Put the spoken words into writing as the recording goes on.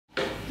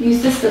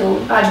use this little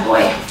bad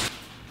boy.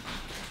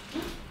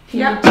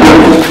 Yeah.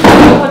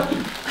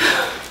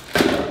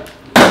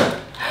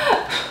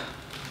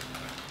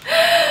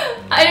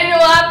 I don't know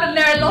what happened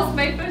there, I lost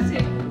my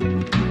footing.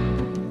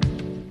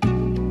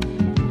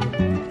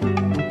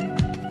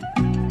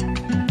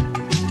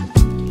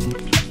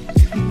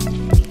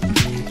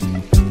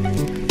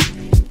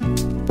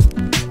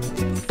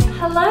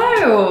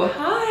 Hello!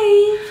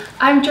 Hi!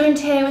 I'm joined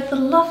here with the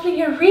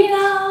lovely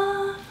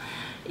Irina.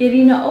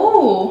 Irina,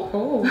 oh.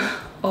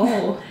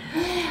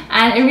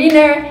 And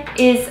Irina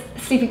is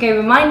sleeping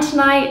over mine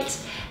tonight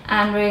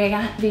and we're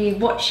going to be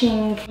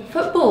watching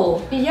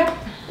football. Yep.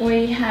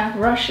 We have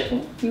Russia.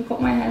 Oh, you got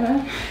my hair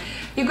on.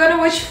 You're gonna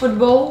watch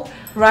football.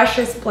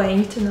 Russia is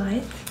playing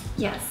tonight.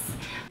 Yes.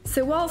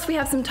 So whilst we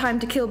have some time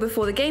to kill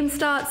before the game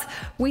starts,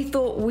 we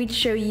thought we'd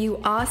show you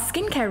our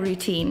skincare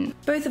routine.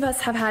 Both of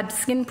us have had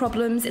skin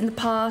problems in the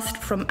past,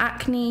 from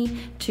acne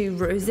to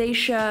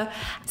rosacea.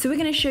 So we're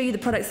going to show you the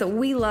products that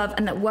we love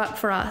and that work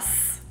for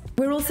us.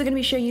 We're also going to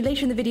be showing you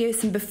later in the video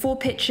some before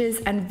pictures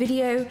and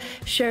video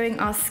showing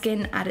our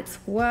skin at its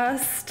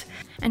worst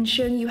and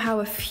showing you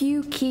how a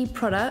few key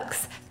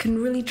products can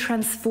really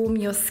transform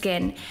your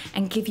skin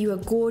and give you a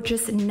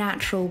gorgeous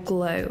natural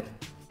glow.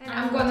 And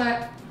I'm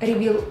gonna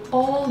reveal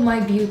all my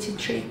beauty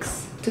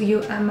tricks to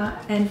you, Emma,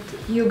 and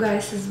you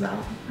guys as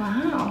well.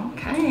 Wow,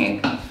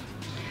 okay.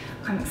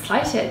 I'm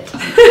excited.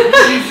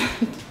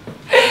 I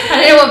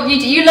don't know what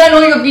beauty, you learn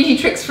all your beauty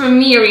tricks from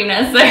me,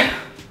 Irina, so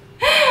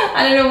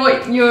I don't know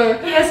what your...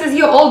 Yes, as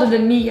you're older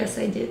than me, yes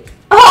I did.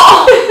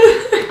 Oh!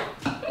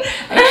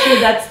 Actually,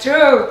 that's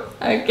true.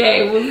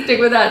 Okay, we'll stick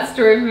with that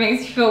story if it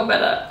makes you feel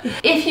better.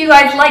 If you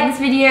guys like this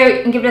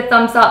video and give it a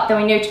thumbs up, then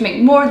we know to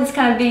make more of this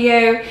kind of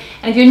video.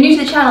 And if you're new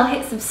to the channel,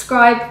 hit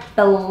subscribe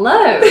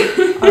below.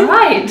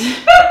 Alright.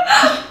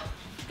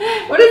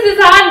 What is this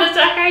hand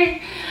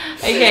attacking?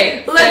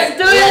 Okay, let's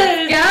do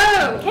it.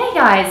 Let's go. Okay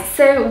guys,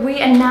 so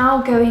we are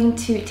now going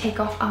to take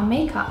off our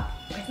makeup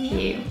with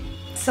you.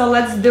 So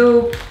let's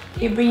do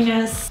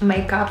Irina's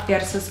makeup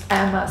versus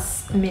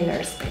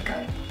Emmamilleruk's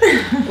makeup.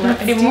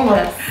 Let's do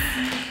this.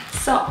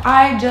 So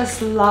I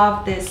just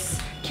love this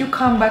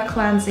cucumber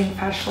cleansing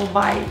facial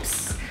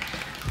wipes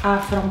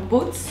from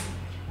Boots.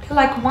 They're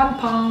like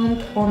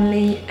 £1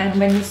 only, and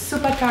when you're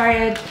super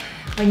tired,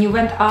 when you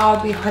went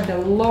out, we had a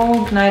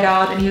long night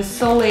out and you're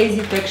so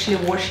lazy to actually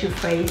wash your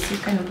face, you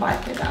can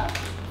wipe it out.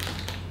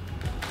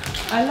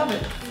 I love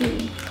it.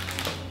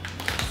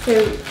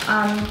 So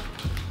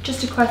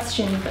just a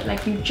question, but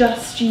like you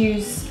just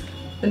use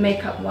the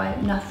makeup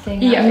wipe,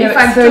 nothing? Yeah, no if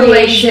I'm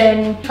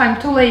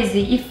too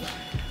lazy, if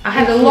I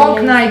had a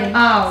long night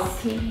out,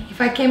 if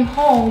I came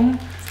home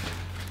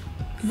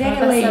very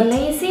late. Some of us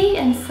are lazy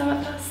and some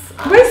of us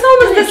are But it's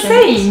almost the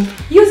same.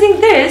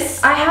 Using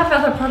this, I have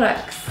other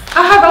products.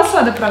 I have also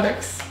other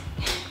products.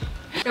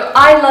 So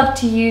I love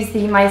to use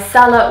the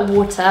micellar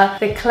water,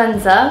 the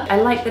cleanser. I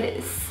like that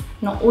it's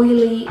not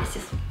oily, it's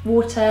just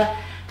water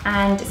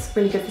and it's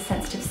really good for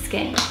sensitive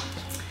skin.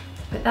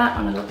 Put that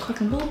on a little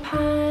cotton wool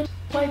pad,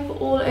 wipe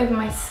it all over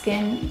my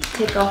skin,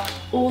 take off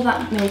all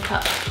that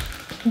makeup.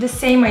 The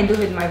same I do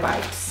with my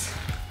wipes.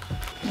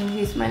 And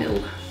use my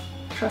little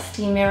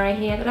trusty mirror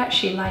here that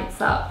actually lights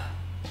up.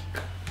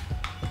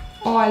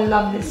 Oh, I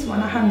love this one.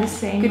 I have the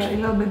same, but a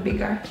little bit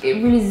bigger.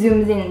 It really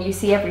zooms in and you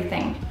see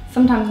everything.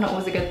 Sometimes not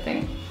always a good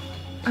thing.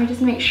 I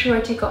just make sure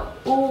I take off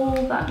all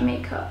that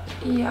makeup.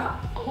 Yeah,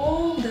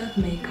 all that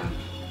makeup.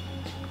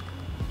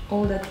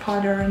 All that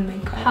powder and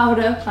makeup.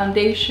 Powder,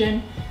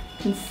 foundation,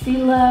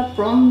 concealer,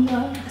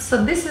 bronzer.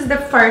 So this is the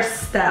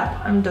first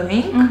step I'm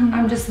doing.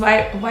 I'm just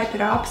wipe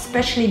it up,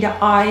 especially the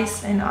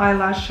eyes and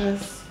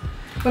eyelashes.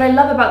 What I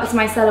love about this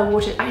micellar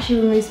water, it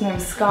actually removes my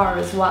mascara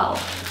as well.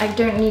 I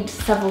don't need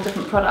several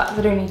different products.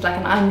 I don't need like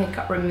an eye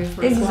makeup remover as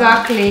well.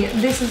 Exactly.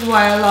 This is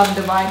why I love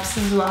the wipes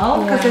as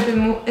well, because it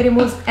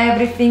removes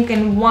everything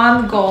in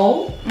one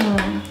go.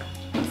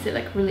 Makes it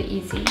like really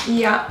easy.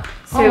 Yeah.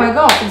 So, oh my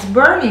god, it's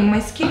burning. My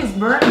skin is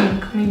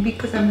burning. Maybe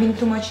because I've been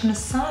too much in the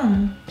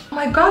sun. Oh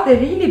my god, it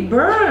really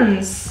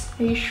burns.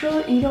 Are you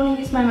sure you don't want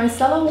to use my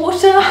micellar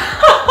water?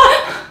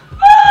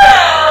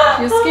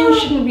 Your skin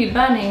shouldn't be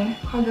burning.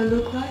 How do they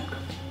look like?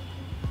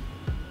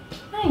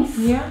 Nice.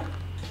 Yeah.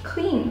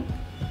 Clean.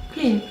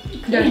 Clean.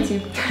 Dirty.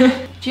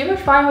 Do you ever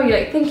find where you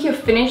like think you're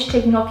finished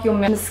taking off your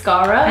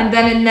mascara and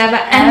then it never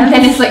ends? And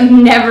then it's like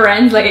never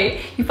ends,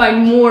 like you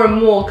find more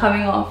and more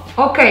coming off.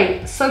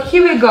 Okay, so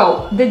here we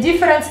go. The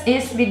difference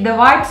is with the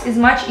wipes is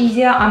much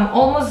easier. I'm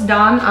almost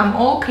done. I'm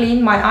all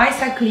clean. My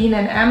eyes are clean,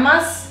 and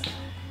Emma's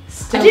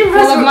still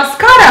full of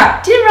mascara.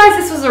 I didn't realize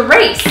this was a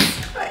race.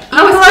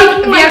 I was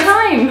taking my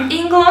time.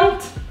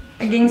 England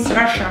against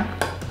Russia.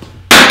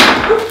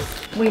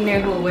 We know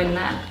who will win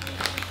that.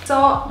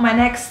 So my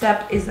next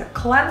step is a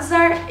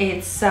cleanser.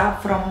 It's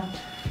from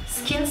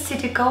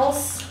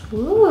SkinCeuticals.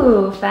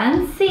 Ooh,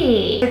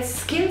 fancy.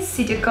 It's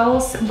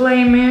SkinCeuticals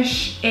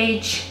Blemish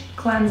Age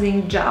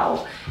Cleansing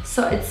Gel.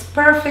 So it's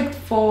perfect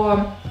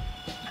for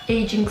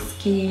aging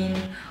skin.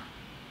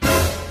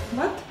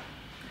 What?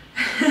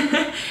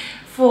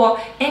 For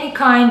any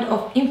kind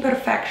of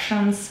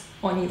imperfections,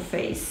 on your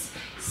face.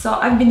 So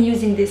I've been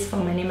using this for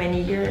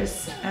many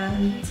years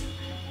and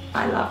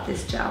I love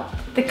this gel.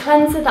 The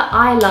cleanser that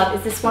I love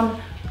is this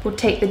one called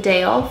Take the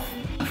Day Off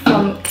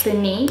from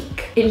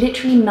Clinique. It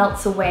literally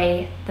melts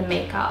away the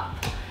makeup.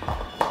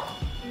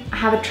 I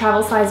have a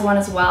travel size one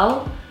as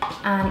well,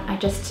 and I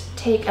just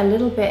take a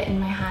little bit in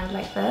my hand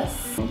like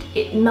this. And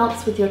it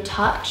melts with your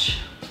touch.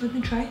 Let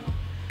me try.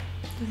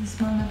 Does it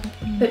smell like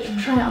it? But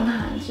try it on the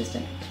hands, just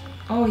a...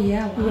 Oh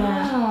yeah, wow,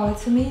 yeah.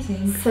 It's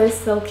amazing. So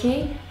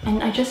silky,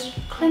 and I just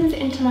cleanse it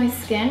into my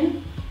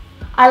skin.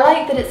 I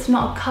like that it's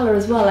not a colour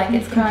as well, like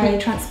it's completely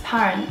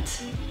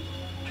transparent.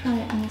 Try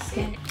it on your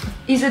skin.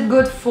 Is it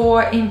good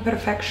for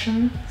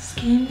imperfection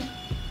skin?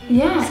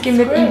 Yeah, skin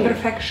with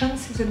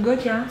imperfections, is it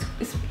good? Yeah.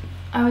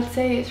 I would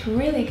say it's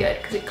really good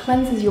because it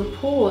cleanses your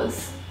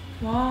pores.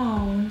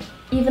 Wow.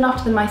 Even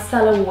after the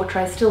micellar water,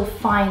 I still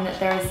find that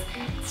there is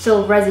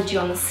still residue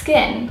on the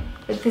skin,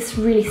 but this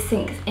really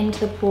sinks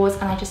into the pores,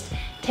 and I just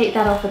take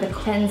that off with a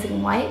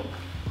cleansing wipe.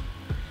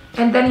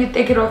 And then you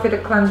take it off with a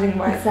cleansing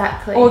wipe?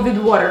 Exactly. Or with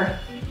water?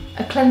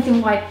 A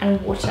cleansing wipe and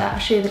water. I'll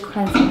show you the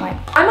cleansing wipe.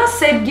 I must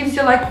say it gives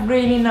you like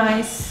really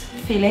nice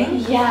feeling.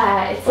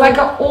 Yeah, it's like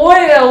an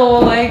oil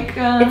or like...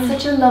 It's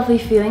such a lovely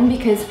feeling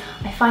because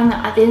I find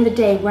that at the end of the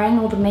day, wearing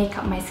all the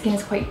makeup, my skin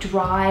is quite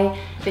dry,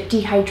 a bit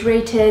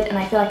dehydrated, and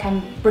I feel like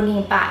I'm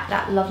bringing back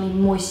that lovely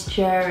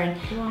moisture and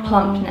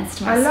plumpness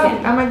to my skin. I love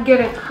it. I might get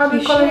it. How do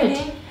you call it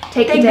again?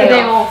 Take the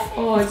day off.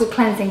 Oh, it's called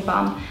Cleansing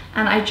Balm.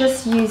 And I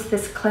just use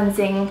this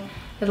cleansing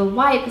little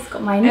wipe. It's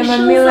got my initials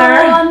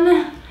on.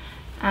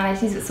 And I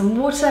just use it with some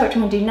water, which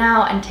I'm going to do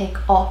now, and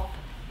take off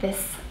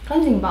this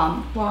cleansing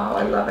balm. Wow,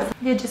 I love it.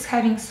 We're just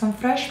having some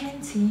fresh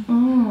mint tea.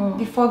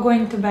 Before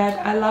going to bed,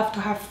 I love to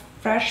have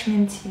fresh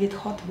mint tea with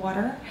hot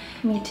water.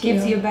 Me too. It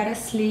gives you better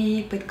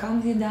sleep, it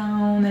calms you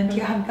down, and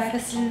you have better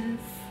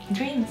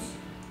dreams.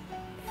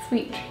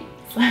 Sweet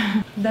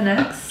dreams. The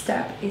next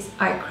step is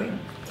eye cream.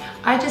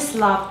 I just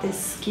love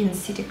this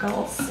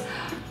SkinCeuticals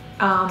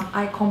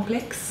eye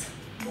complex.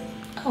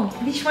 Oh,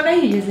 which one are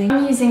you using?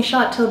 I'm using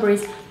Charlotte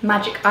Tilbury's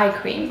Magic Eye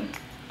Cream.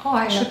 Oh,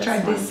 I should try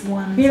this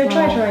one. You never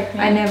tried her eye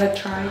cream? I never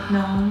tried,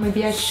 no.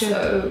 Maybe I should.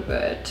 So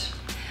good.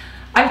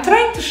 I'm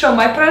trying to show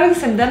my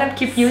products and then I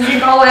keep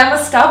using all Emma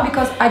stuff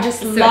because I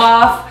just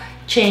love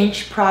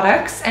change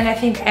products, and I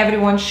think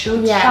everyone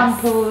should. Yes.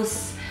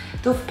 Shampoos,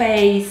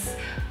 toothpaste,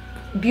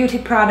 beauty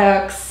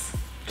products.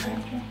 Try.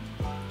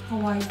 Oh,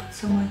 why you put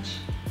so much?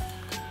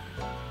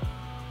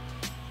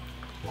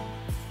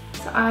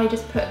 So I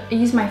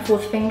use my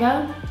fourth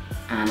finger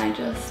and I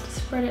just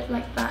spread it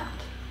like that,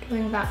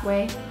 going that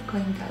way.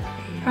 Going that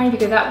way. Yeah. If you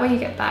go that way, you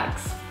get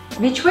bags.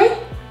 Which way?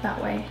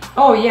 That way.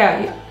 Oh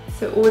yeah.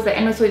 So always there,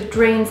 and also it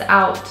drains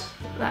out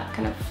that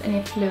kind of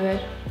any fluid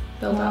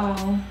build-up.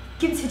 Wow.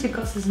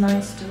 SkinCeuticals is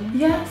nice too.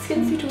 Yeah,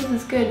 SkinCeuticals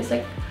is good. It's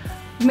like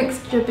a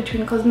mixture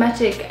between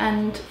cosmetic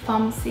and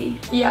pharmacy.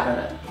 Yeah.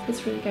 Product.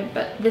 It's really good,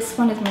 but this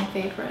one is my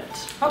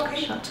favorite.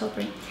 Okay. Charlotte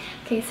Tilbury.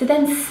 Okay, so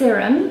then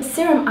serum.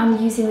 Serum,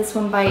 I'm using this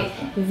one by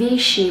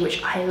Vichy,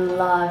 which I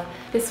love.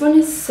 This one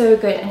is so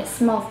good and it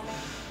smells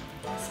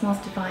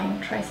divine.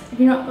 Try. Have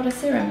you not got a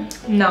serum?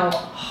 No.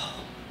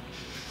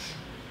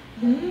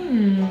 So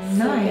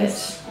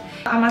nice.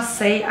 Good. I must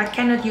say I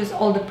cannot use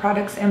all the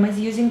products Emma's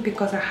using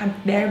because I had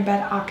very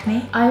bad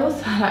acne. I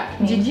also had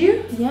acne. Did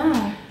you?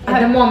 Yeah.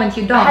 At the moment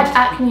you don't. I had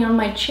acne on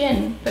my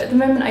chin, but at the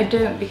moment I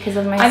don't because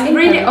of my skin.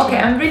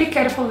 I'm really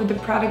careful with the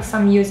products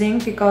I'm using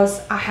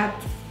because I had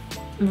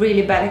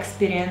really bad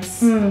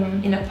experience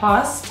in the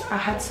past. I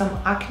had some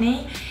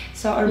acne,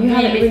 so I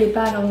had it really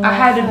bad on the I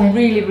had it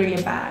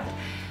really bad.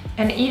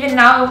 And even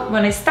now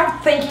when I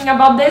start thinking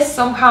about this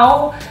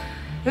somehow,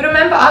 you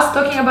remember us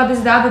talking about this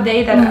the other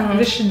day that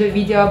we should do a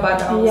video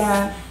about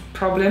our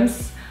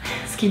problems,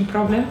 skin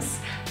problems,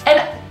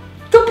 and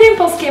 2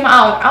 pimples came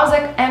out. I was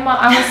like, Emma,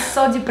 I was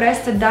so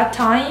depressed at that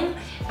time.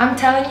 I'm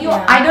telling you,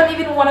 I don't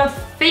even want to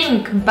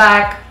think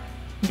back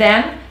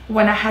then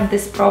when I had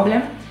this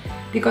problem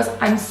because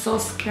I'm so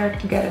scared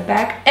to get it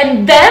back.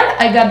 And then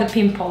I got the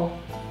pimple.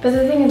 But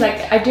the thing is,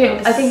 like, I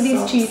think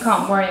these two you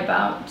can't worry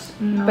about.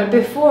 No. But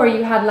before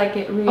you had like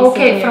it really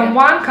severe. From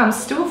 1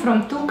 comes 2,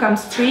 from 2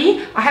 comes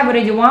 3. I have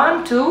already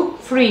 1, 2,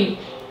 3.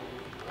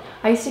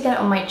 I used to get it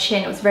on my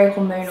chin, it was very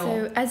hormonal.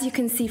 So as you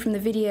can see from the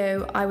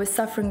video, I was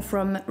suffering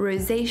from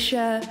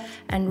rosacea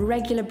and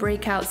regular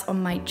breakouts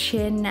on my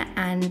chin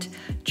and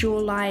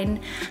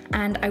jawline,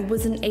 and I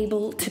wasn't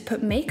able to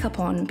put makeup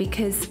on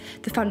because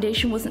the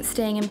foundation wasn't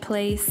staying in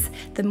place,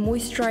 the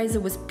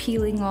moisturizer was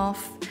peeling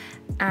off,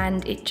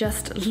 and it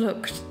just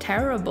looked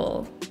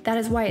terrible. That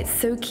is why it's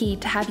so key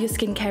to have your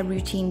skincare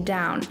routine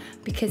down,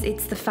 because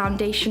it's the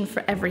foundation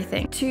for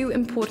everything. 2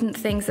 important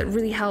things that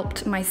really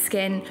helped my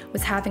skin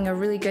was having a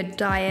really good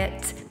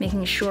diet,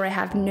 making sure I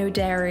have no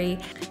dairy,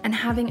 and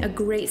having a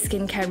great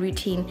skincare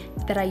routine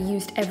that I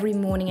used every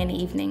morning and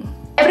evening.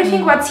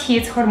 Everything what's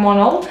here is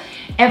hormonal,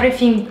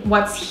 everything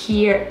what's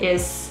here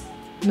is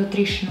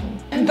nutritional.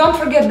 And don't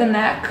forget the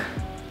neck.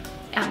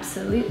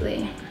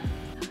 Absolutely.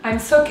 I'm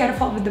so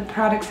careful with the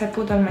products I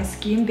put on my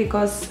skin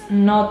because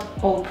not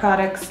all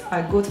products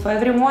are good for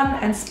everyone,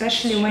 and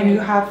especially when you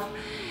have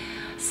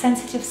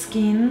sensitive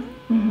skin,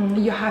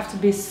 you have to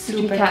be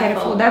super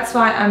careful. That's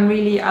why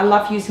I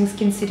love using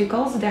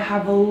SkinCeuticals. They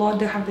have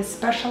the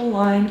special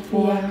line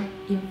for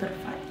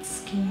imperfect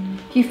skin.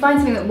 If you find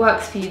something that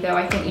works for you though,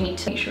 I think you need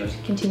to make sure to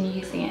continue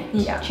using it.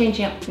 Yeah.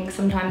 Changing up things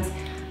sometimes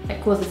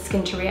it causes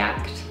skin to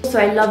react. Also,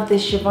 I love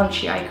this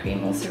Givenchy eye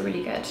cream, also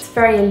really good. It's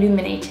very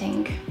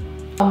illuminating.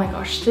 Oh my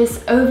gosh,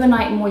 this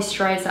overnight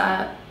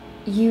moisturizer,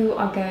 you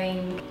are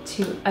going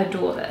to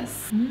adore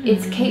this.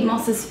 It's Kate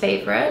Moss's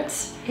favorite.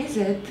 Is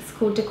it? It's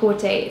called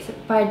Decote. It's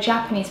by a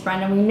Japanese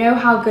brand, and we know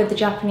how good the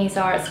Japanese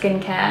are at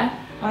skincare.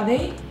 Are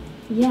they?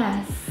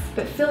 Yes,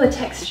 but feel the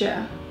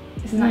texture.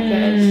 Isn't that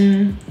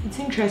good? It's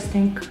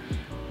interesting.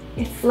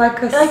 It's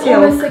like a silk.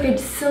 Almost like a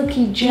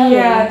silky jelly.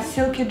 Yeah,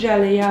 silky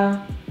jelly,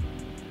 yeah.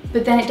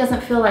 But then it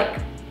doesn't feel like,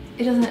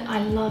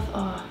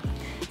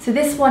 So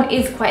this one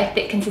is quite a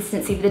thick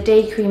consistency. The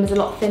day cream is a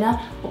lot thinner,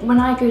 but when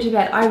I go to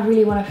bed, I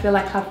really want to feel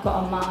like I've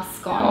got a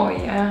mask on. Oh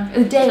yeah.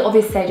 The day,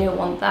 obviously I don't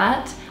want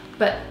that,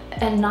 but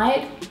at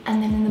night,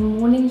 and then in the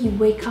morning you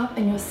wake up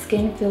and your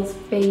skin feels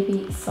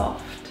baby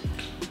soft.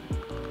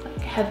 Like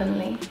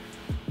heavenly.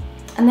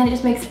 And then it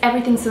just makes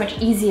everything so much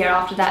easier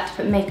after that to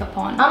put makeup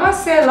on. I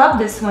must say I love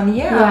this one,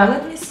 yeah.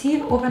 Let me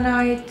see,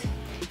 overnight.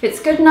 If it's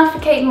good enough for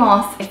Kate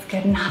Moss, it's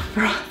good enough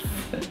for us.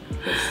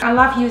 I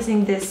love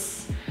using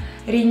this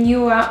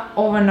Renewer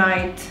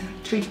Overnight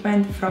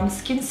treatment from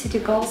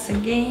SkinCeuticals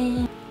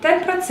again.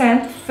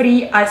 10%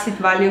 free acid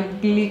value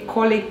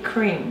glycolic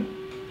cream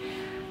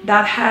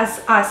that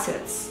has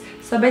acids.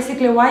 So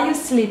basically while you're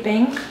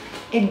sleeping,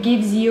 it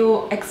gives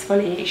you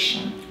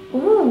exfoliation.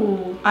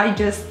 Ooh. I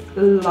just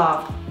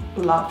love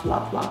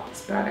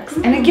these products.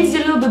 And it gives you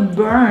a little bit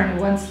burn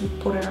once you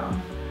put it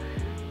on.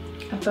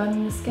 A burn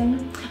on the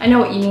skin? I know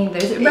what you mean though.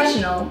 Is it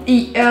retinol?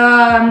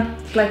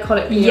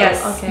 Glycolic peel?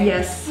 Yes, okay.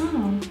 yes.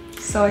 Oh.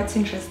 So it's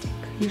interesting.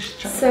 You should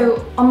try it.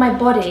 So on my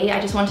body, I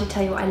just wanted to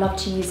tell you what I love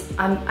to use.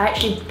 I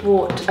actually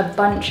bought a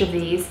bunch of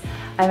these.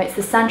 It's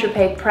the Saint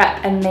Tropez Prep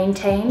and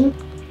Maintain.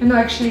 No,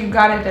 actually you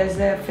got it as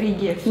a free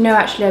gift. No,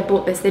 actually I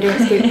bought this. They don't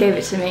gave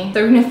it to me. So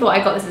Irina thought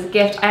I got this as a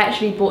gift. I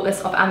actually bought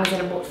this off Amazon.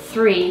 I bought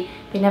 3.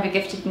 They never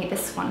gifted me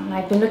this one. And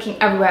I've been looking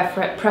everywhere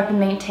for it. Prep and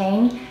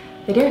Maintain.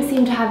 They don't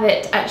seem to have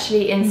it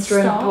actually in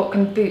store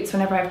in Boots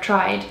whenever I've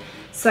tried.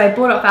 So I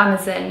bought it off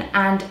Amazon,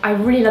 and I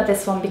really love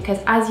this one because,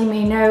 as you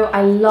may know,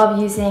 I love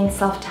using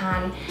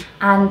self-tan,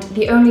 and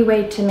the only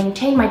way to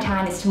maintain my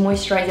tan is to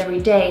moisturize every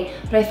day,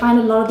 but I find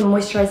a lot of the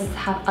moisturizers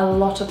have a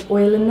lot of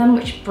oil in them,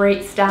 which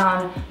breaks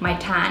down my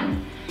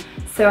tan.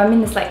 So I'm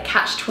in this like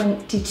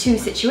catch-22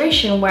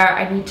 situation where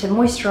I need to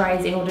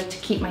moisturize in order to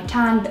keep my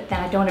tan, but then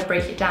I don't want to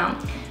break it down.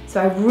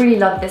 So I really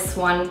love this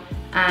one,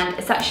 and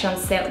it's actually on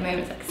sale at the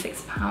moment. It's like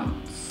 £6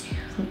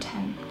 from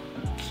 10.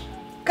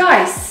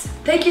 Guys,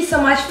 thank you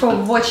so much for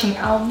watching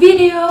our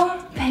video.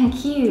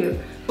 Thank you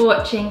for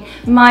watching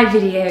my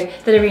video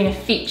that Irina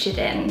featured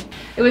in.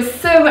 It was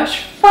so much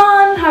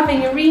fun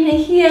having Irina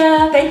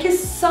here. Thank you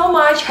so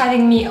much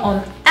having me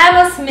on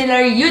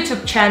Emmamilleruk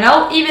YouTube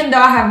channel, even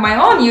though I have my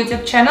own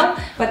YouTube channel,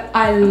 but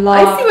I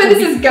love I see where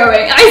this is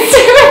going. I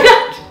see where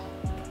that...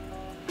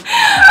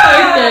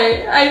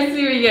 Okay, I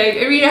see where you're going.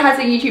 Irina has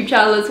a YouTube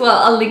channel as well.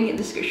 I'll link it in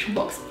the description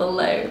box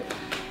below.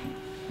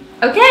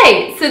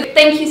 Okay, so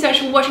thank you so much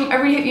for watching. I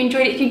really hope you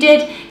enjoyed it. If you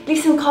did,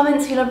 leave some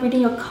comments. We love reading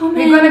your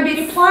comments. We're going to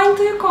be replying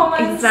to your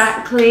comments.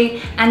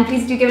 Exactly. And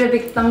please do give it a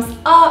big thumbs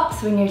up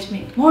so we know to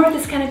make more of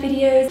this kind of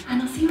videos.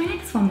 And I'll see you in my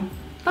next one.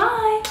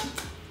 Bye.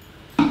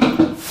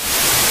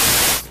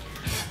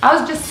 I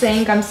was just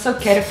saying I'm so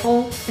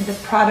careful with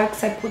the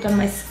products I put on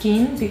my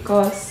skin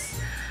because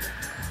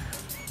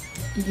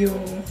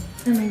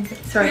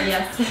Sorry,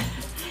 yes.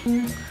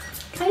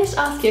 Can I just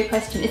ask you a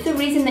question? Is the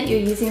reason that you're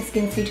using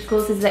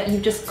SkinCeuticals is that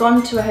you've just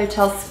gone to a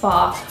hotel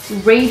spa,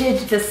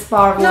 raided the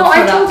spa of all products,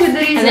 I told you the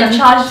reason. And then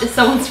charged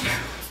someone's...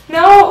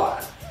 No,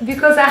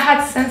 because I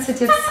had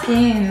sensitive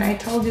skin. I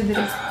told you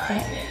that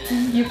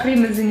your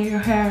cream is in your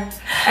hair.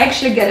 I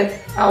actually get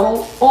it.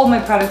 All my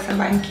products are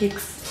buying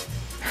Kicks.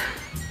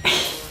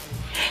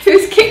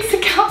 Whose Kicks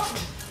account?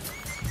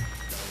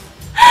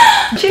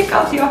 Check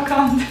out your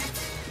account.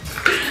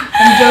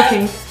 I'm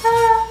joking.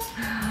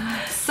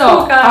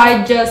 So,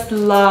 I just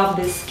love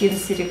the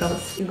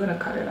SkinCeuticals. You're gonna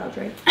cut it out,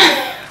 right?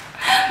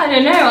 I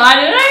don't know.